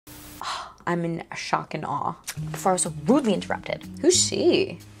I'm in shock and awe. Before I was so rudely interrupted. Who's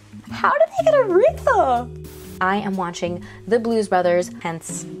she? How did they get Aretha? I am watching The Blues Brothers,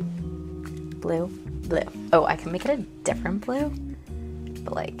 hence blue. Oh, I can make it a different blue,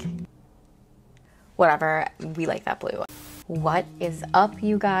 but like, whatever, we like that blue. What is up,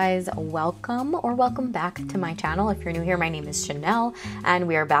 you guys? Welcome back to my channel. If you're new here, my name is Chanel and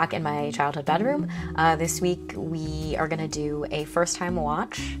we are back in my childhood bedroom. This week we are gonna do a first time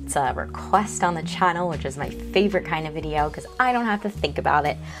watch. It's a request on the channel, which is my favorite kind of video because I don't have to think about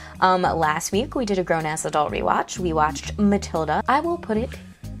it. Last week we did a grown-ass adult rewatch. We watched Matilda. I will put it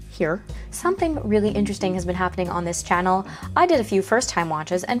here. Something really interesting has been happening on this channel. I did a few first time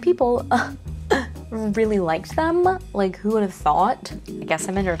watches and people really liked them. Like, who would have thought? I guess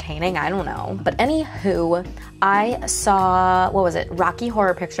I'm entertaining, I don't know. But anywho, I saw, what was it, Rocky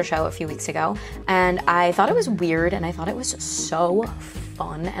Horror Picture Show a few weeks ago, and I thought it was weird and I thought it was so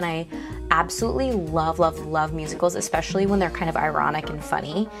fun, and I absolutely love musicals, especially when they're kind of ironic and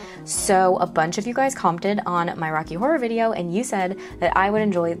funny. So a bunch of you guys commented on my Rocky Horror video and you said that I would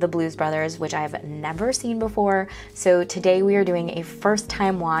enjoy The Blues Brothers, which I've never seen before. So today we are doing a first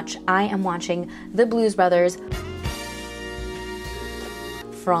time watch. I am watching The Blues Brothers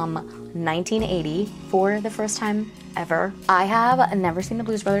from 1980 for the first time ever. I have never seen The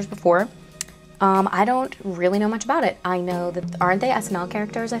Blues Brothers before. I don't really know much about it. I know that, aren't they SNL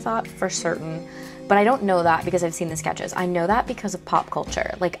characters, I thought, for certain, but I don't know that because I've seen the sketches. I know that because of pop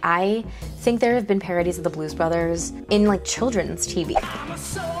culture. Like, I think there have been parodies of the Blues Brothers in like children's TV.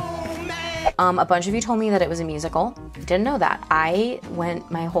 A bunch of you told me that it was a musical. Didn't know that. I went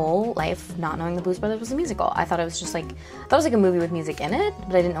my whole life not knowing the Blues Brothers was a musical. I thought it was just like, I thought it was like a movie with music in it,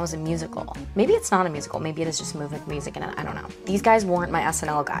 but I didn't know it was a musical. Maybe it's not a musical. Maybe it is just a movie with music in it. I don't know. These guys weren't my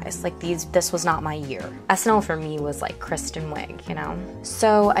SNL guys. Like, this was not my year. SNL for me was like Kristen Wiig, you know?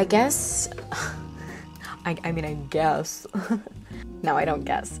 So I guess, I mean, I guess. No, I don't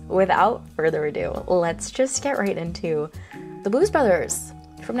guess. Without further ado, let's just get right into The Blues Brothers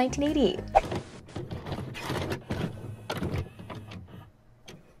from 1980.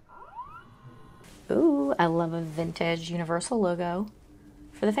 Ooh, I love a vintage Universal logo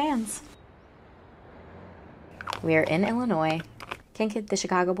for the fans. We are in Illinois. Can't get the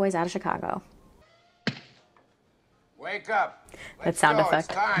Chicago boys out of Chicago. Wake up. That sound effect.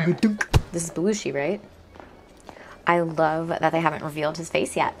 This is Belushi, right? I love that they haven't revealed his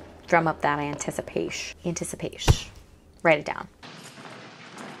face yet. Drum up that anticipation. Write it down.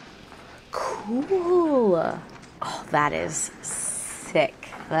 Cool. Oh, that is sick.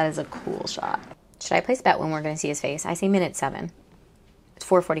 That is a cool shot. Should I place a bet when we're going to see his face? I say minute 7. It's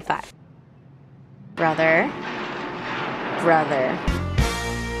 4:45. Brother.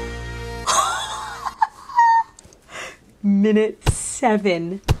 Minute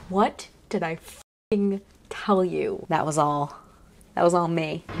 7. What did I f***ing tell you? That was all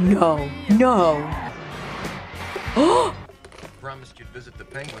me. No. Oh! Promised you'd visit the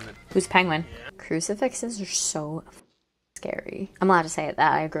penguin. Who's Penguin? Crucifixes are so scary. I'm allowed to say it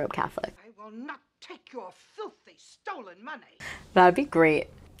that I grew up Catholic. I will not take your filthy stolen money. That'd be great.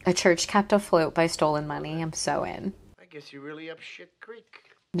 A church kept afloat by stolen money. I'm so in. I guess you're really up shit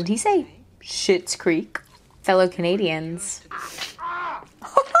creek. Did he say Schitt's Creek? Fellow Canadians.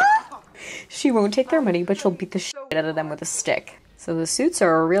 She won't take their money, but she'll beat the shit out of them with a stick. So the suits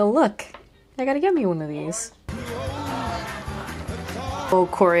are a real look. I gotta get me one of these. Oh,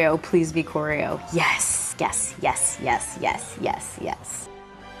 choreo, please be choreo. Yes.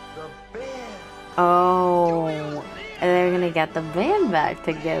 Oh, and they're gonna get the band back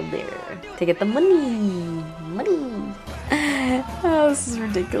together to get the money. Oh, this is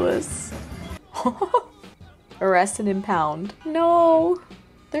ridiculous. Arrest and impound. No,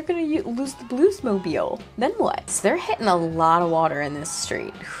 they're gonna lose the Bluesmobile. Then what? So they're hitting a lot of water in this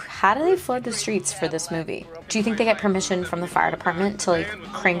street. How do they flood the streets for this movie? Do you think they get permission from the fire department to like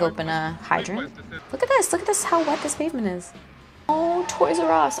crank open a hydrant? Look at this, how wet this pavement is. Oh, Toys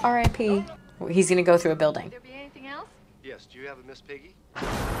R Us, R.I.P. He's gonna go through a building. There be anything else? Yes, do you have a Miss Piggy?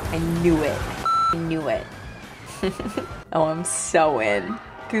 I knew it. Oh, I'm so in.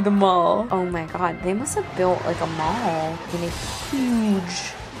 Through the mall. Oh my god, they must have built like a mall in a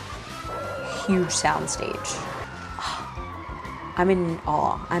huge soundstage. I'm in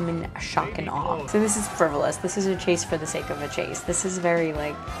awe. I'm in shock and awe. So this is frivolous. This is a chase for the sake of a chase. This is very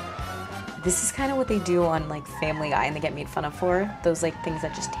like, this is kind of what they do on like Family Guy and they get made fun of for. Those like things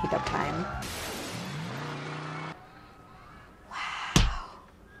that just take up time. Wow.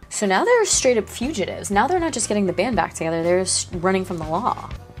 So now they're straight up fugitives. Now they're not just getting the band back together, they're just running from the law.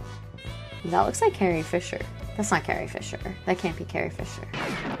 That looks like Carrie Fisher. That's not Carrie Fisher. That can't be Carrie Fisher.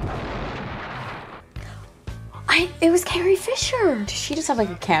 It was Carrie Fisher. Did she just have like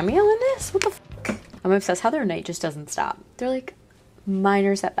a cameo in this? What the fuck? I'm obsessed how their night just doesn't stop. They're like,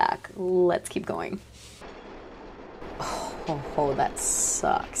 minor setback. Let's keep going. Oh, that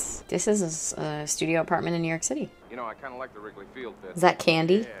sucks. This is a studio apartment in New York City. You know, I kind of like the Wrigley Field bit. Is that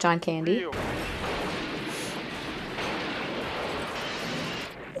Candy? John Candy?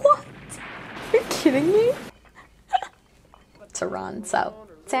 What? Are you kidding me? Toronto.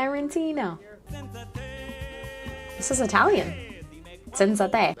 Tarantino. This is Italian. Senza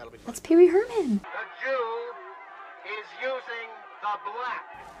te. That's Pee Wee Herman. The Jew is using the black.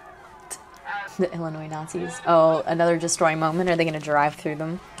 The Illinois Nazis. Oh, another destroying moment. Are they gonna drive through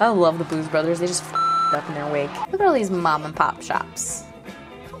them? I love the Blues Brothers. They just up in their wake. Look at all these mom and pop shops.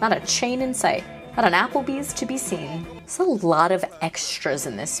 Not a chain in sight. Not an Applebee's to be seen. There's a lot of extras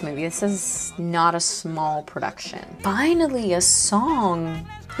in this movie. This is not a small production. Finally, a song.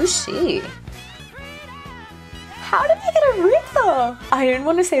 Who's she? How did they get Aretha? I didn't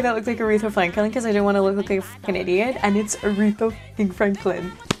want to say that looked like Aretha Franklin because I didn't want to look like a fucking idiot, and it's Aretha fucking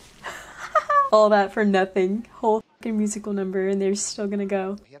Franklin. All that for nothing. Whole fucking musical number, and they're still gonna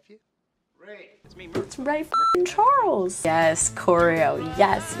go. It's right fucking Charles. Yes, choreo.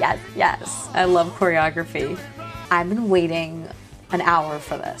 Yes, yes, yes. I love choreography. I've been waiting an hour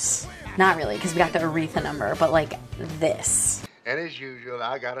for this. Not really, because we got the Aretha number, but like this. And as usual,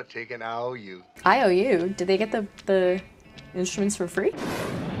 I gotta take an IOU. IOU? Did they get the instruments for free?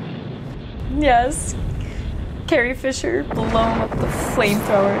 Yes. Carrie Fisher blowing up the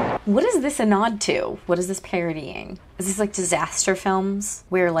flamethrower. What is this a nod to? What is this parodying? Is this like disaster films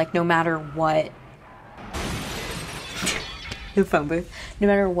where like no matter what the phone booth, no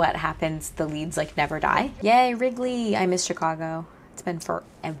matter what happens, the leads like never die? Yay, Wrigley! I miss Chicago. It's been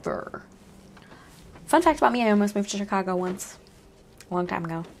forever. Fun fact about me, I almost moved to Chicago once. A long time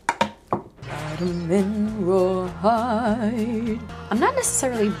ago. I'm not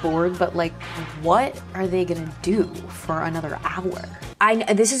necessarily bored, but like, what are they gonna do for another hour?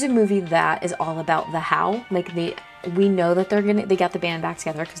 This is a movie that is all about the how. Like we know that they got the band back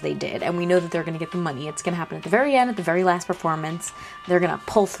together because they did, and we know that they're gonna get the money. It's gonna happen at the very end, at the very last performance. They're gonna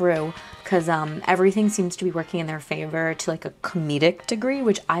pull through because everything seems to be working in their favor to like a comedic degree,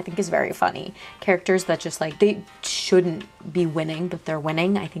 which I think is very funny. Characters that just like, they shouldn't be winning, but they're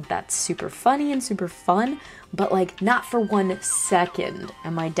winning. I think that's super funny and super fun, but like not for 1 second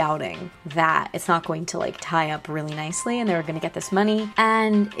am I doubting that it's not going to like tie up really nicely and they're gonna get this money,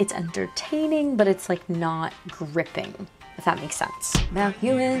 and it's entertaining, but it's like not gripping, if that makes sense. About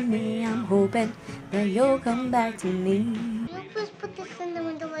you and me, I'm hoping that you'll come back to me. Can you please put this in the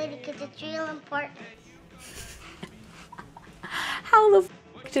window lady because it's real important. How the f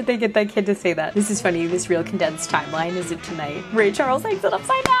did they get that kid to say that? This is funny, this real condensed timeline is it tonight. Ray Charles hangs it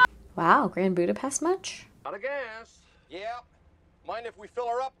upside down. Wow, Grand Budapest much? Out of gas. Yeah. Mind if we fill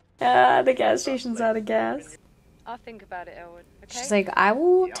her up? The gas station's out of gas. I'll think about it, Elwood. Okay? She's like, I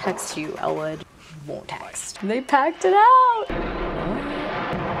will text you, Elwood. Won't text. They packed it out.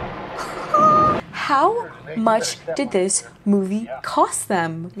 How much did this movie cost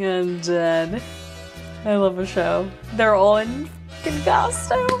them? And dead. I love a show. They're all in f***ing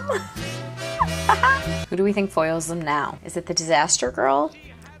costume. Who do we think foils them now? Is it the Disaster Girl?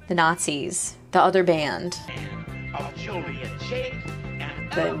 The Nazis? The other band?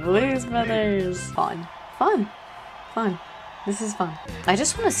 The Blues Brothers. Fun. Fun. Fun. This is fun. I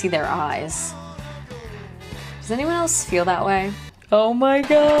just want to see their eyes. Does anyone else feel that way? Oh my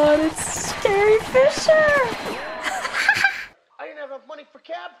god, it's Carrie Fisher! I didn't have enough money for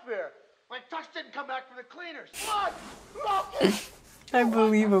cab fare. My tux didn't come back from the cleaners. Look! I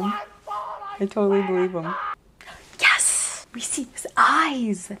believe him. I totally believe him. Yes! We see his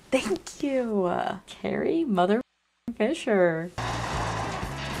eyes! Thank you! Carrie Mother Fisher.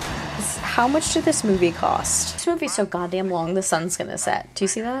 How much did this movie cost? This movie's so goddamn long, the sun's gonna set. Do you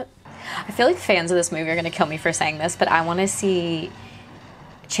see that? I feel like fans of this movie are gonna kill me for saying this, but I wanna see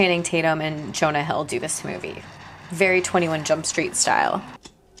Channing Tatum and Jonah Hill do this movie. Very 21 Jump Street style.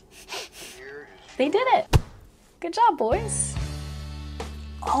 They did it! Good job, boys.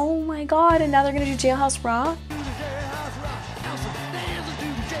 Oh my god, and now they're gonna do Jailhouse Rock?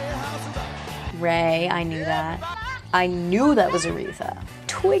 Ray, I knew that. I knew that was Aretha.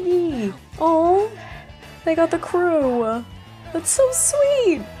 Twiggy! Oh, they got the crew. That's so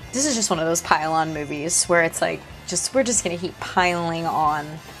sweet. This is just one of those pile-on movies where it's like, we're just gonna keep piling on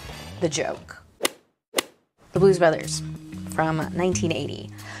the joke. The Blues Brothers. from 1980.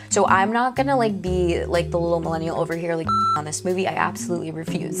 So I'm not gonna like be like the little millennial over here like on this movie. I absolutely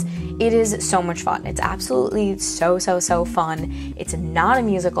refuse. It is so much fun. It's absolutely so fun. It's not a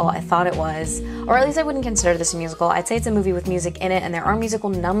musical. I thought it was, or at least I wouldn't consider this a musical. I'd say it's a movie with music in it and there are musical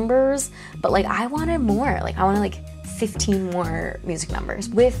numbers, but like I wanted more. Like I wanted like 15 more music numbers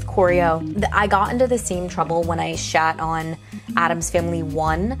with choreo. I got into the same trouble when I shat on Addams Family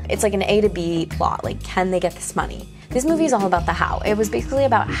 1. It's like an A to B plot. Like, can they get this money? This movie is all about the how. It was basically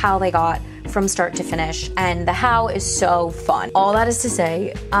about how they got from start to finish, and the how is so fun. All that is to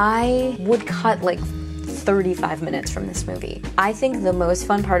say, I would cut like 35 minutes from this movie. I think the most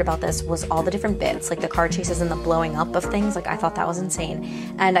fun part about this was all the different bits, like the car chases and the blowing up of things. Like I thought that was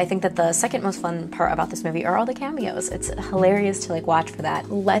insane. And I think that the second most fun part about this movie are all the cameos. It's hilarious to like watch for that.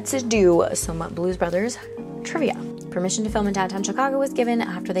 Let's do some Blues Brothers trivia. Permission to film in downtown Chicago was given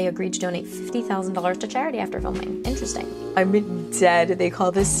after they agreed to donate $50,000 to charity after filming. Interesting. I'm dead. They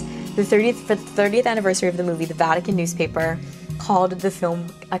call this for the 30th anniversary of the movie, the Vatican newspaper called the film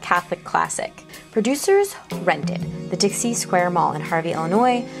a Catholic classic. Producers rented the Dixie Square Mall in Harvey,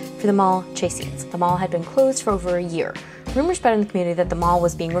 Illinois for the mall chase scenes. The mall had been closed for over a year. Rumors spread in the community that the mall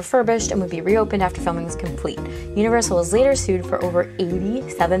was being refurbished and would be reopened after filming was complete. Universal was later sued for over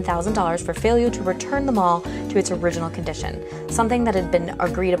 $87,000 for failure to return the mall to its original condition, something that had been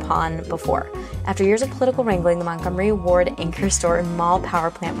agreed upon before. After years of political wrangling, the Montgomery Ward anchor store and mall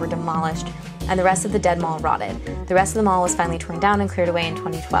power plant were demolished, and the rest of the dead mall rotted. The rest of the mall was finally torn down and cleared away in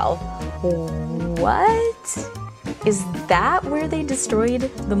 2012. What? Is that where they destroyed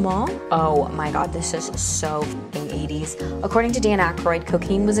the mall? Oh my god, this is so f***ing 80s. According to Dan Aykroyd,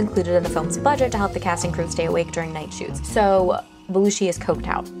 cocaine was included in the film's budget to help the cast and crew stay awake during night shoots. So Belushi is coked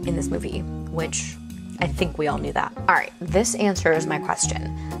out in this movie, which I think we all knew that. All right, this answers my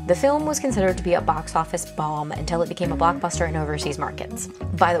question. The film was considered to be a box office bomb until it became a blockbuster in overseas markets.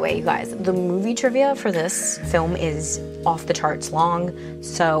 By the way, you guys, the movie trivia for this film is off the charts long,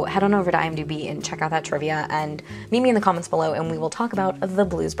 so head on over to IMDb and check out that trivia and meet me in the comments below and we will talk about the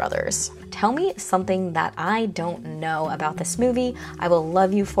Blues Brothers. Tell me something that I don't know about this movie. I will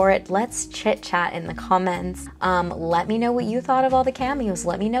love you for it. Let's chit chat in the comments. Let me know what you thought of all the cameos.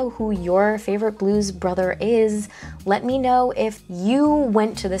 Let me know who your favorite Blues Brother is. Let me know if you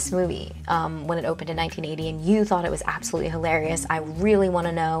went to this movie when it opened in 1980 and you thought it was absolutely hilarious. I really want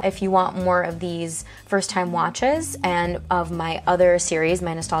to know. If you want more of these first time watches and of my other series,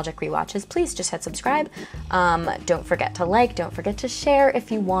 my nostalgic rewatches, please just hit subscribe. Don't forget to like, don't forget to share if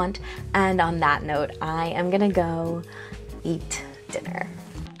you want. And on that note, I am gonna go eat dinner.